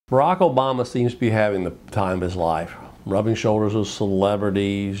Barack Obama seems to be having the time of his life, rubbing shoulders with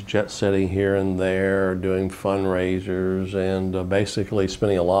celebrities, jet-setting here and there, doing fundraisers, and basically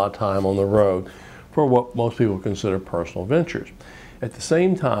spending a lot of time on the road for what most people consider personal ventures. At the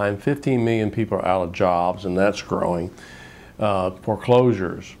same time, 15 million people are out of jobs, and that's growing.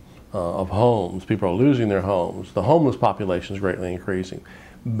 Foreclosures of homes, people are losing their homes. The homeless population is greatly increasing.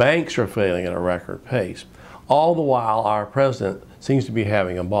 Banks are failing at a record pace. All the while, our president seems to be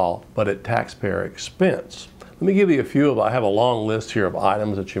having a ball, but at taxpayer expense. Let me give you a few of, I have a long list here of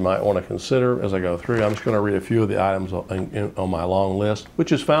items that you might want to consider as I go through. I'm just going to read a few of the items on my long list,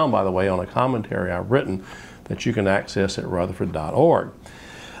 which is found, by the way, on a commentary I've written that you can access at rutherford.org.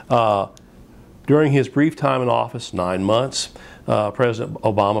 During his brief time in office, 9 months, President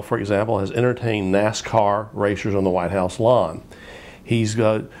Obama, for example, has entertained NASCAR racers on the White House lawn. He's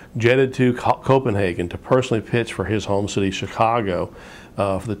jetted to Copenhagen to personally pitch for his home city, Chicago,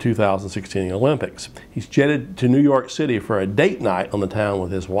 for the 2016 Olympics. He's jetted to New York City for a date night on the town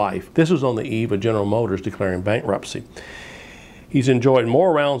with his wife. This was on the eve of General Motors declaring bankruptcy. He's enjoyed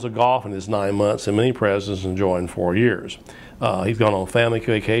more rounds of golf in his 9 months than many presidents enjoy in 4 years. He's gone on family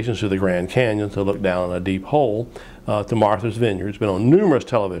vacations to the Grand Canyon to look down in a deep hole, to Martha's Vineyard. He's been on numerous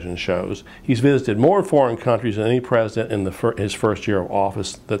television shows. He's visited more foreign countries than any president in his first year of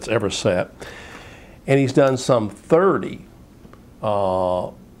office that's ever sat. And he's done some 30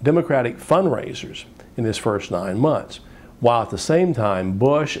 Democratic fundraisers in his first 9 months, while at the same time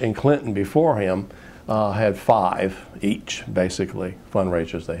Bush and Clinton before him had 5 each, basically,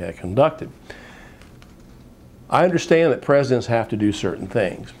 fundraisers they had conducted. I understand that presidents have to do certain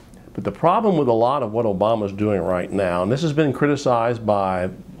things, but the problem with a lot of what Obama's doing right now, and this has been criticized by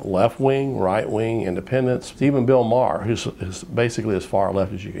left-wing, right-wing, independents, even Bill Maher, who's basically as far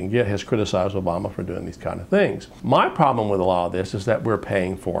left as you can get, has criticized Obama for doing these kind of things. My problem with a lot of this is that we're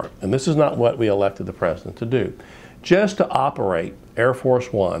paying for it, and this is not what we elected the president to do. Just to operate Air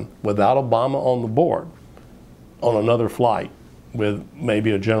Force One without Obama on the board on another flight with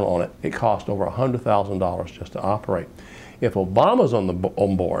maybe a general on it, it cost over $100,000 just to operate. If Obama's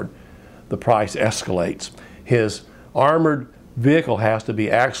on board, the price escalates. His armored vehicle has to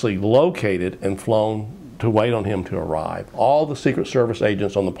be actually located and flown to wait on him to arrive. All the Secret Service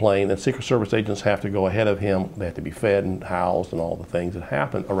agents on the plane, and Secret Service agents have to go ahead of him. They have to be fed and housed and all the things that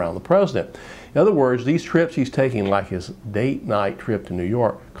happen around the president. In other words, these trips he's taking, like his date night trip to New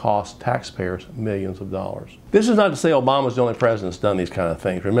York, cost taxpayers millions of dollars. This is not to say Obama's the only president that's done these kind of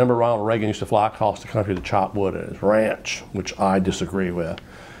things. Remember, Ronald Reagan used to fly across the country to chop wood at his ranch, which I disagree with.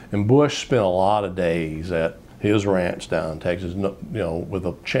 And Bush spent a lot of days at his ranch down in Texas, with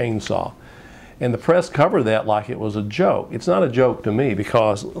a chainsaw. And the press covered that like it was a joke. It's not a joke to me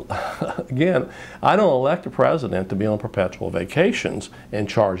because, again, I don't elect a president to be on perpetual vacations and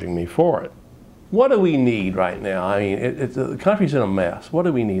charging me for it. What do we need right now? I mean, the country's in a mess. What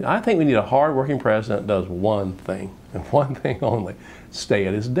do we need? I think we need a hard-working president that does one thing, and one thing only: stay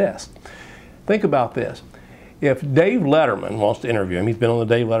at his desk. Think about this. If Dave Letterman wants to interview him, he's been on the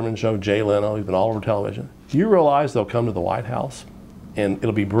Dave Letterman show, Jay Leno, he's been all over television. Do you realize they'll come to the White House and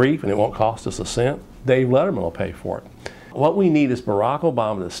it'll be brief and it won't cost us a cent? Dave Letterman will pay for it. What we need is Barack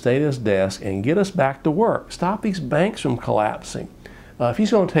Obama to stay at his desk and get us back to work. Stop these banks from collapsing. If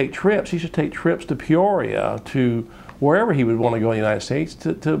he's going to take trips, he should take trips to Peoria, to wherever he would want to go in the United States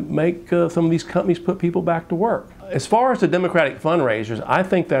to make some of these companies put people back to work. As far as the Democratic fundraisers, I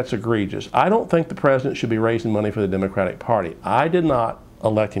think that's egregious. I don't think the president should be raising money for the Democratic Party. I did not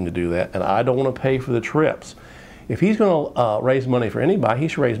elect him to do that, and I don't want to pay for the trips. If he's going to raise money for anybody, he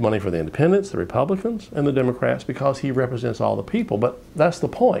should raise money for the independents, the Republicans, and the Democrats, because he represents all the people. But that's the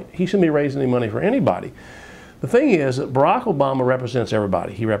point. He shouldn't be raising any money for anybody. The thing is that Barack Obama represents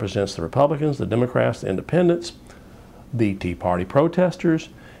everybody. He represents the Republicans, the Democrats, the independents, the Tea Party protesters,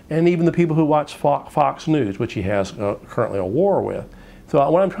 and even the people who watch Fox News, which he has currently a war with. So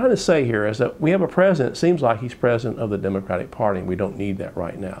what I'm trying to say here is that we have a president, it seems like he's president of the Democratic Party, and we don't need that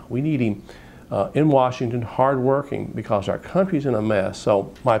right now. We need him in Washington, hardworking, because our country's in a mess.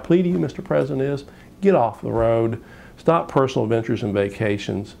 So my plea to you, Mr. President, is get off the road, stop personal ventures and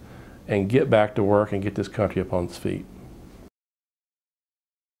vacations, and get back to work and get this country up on its feet.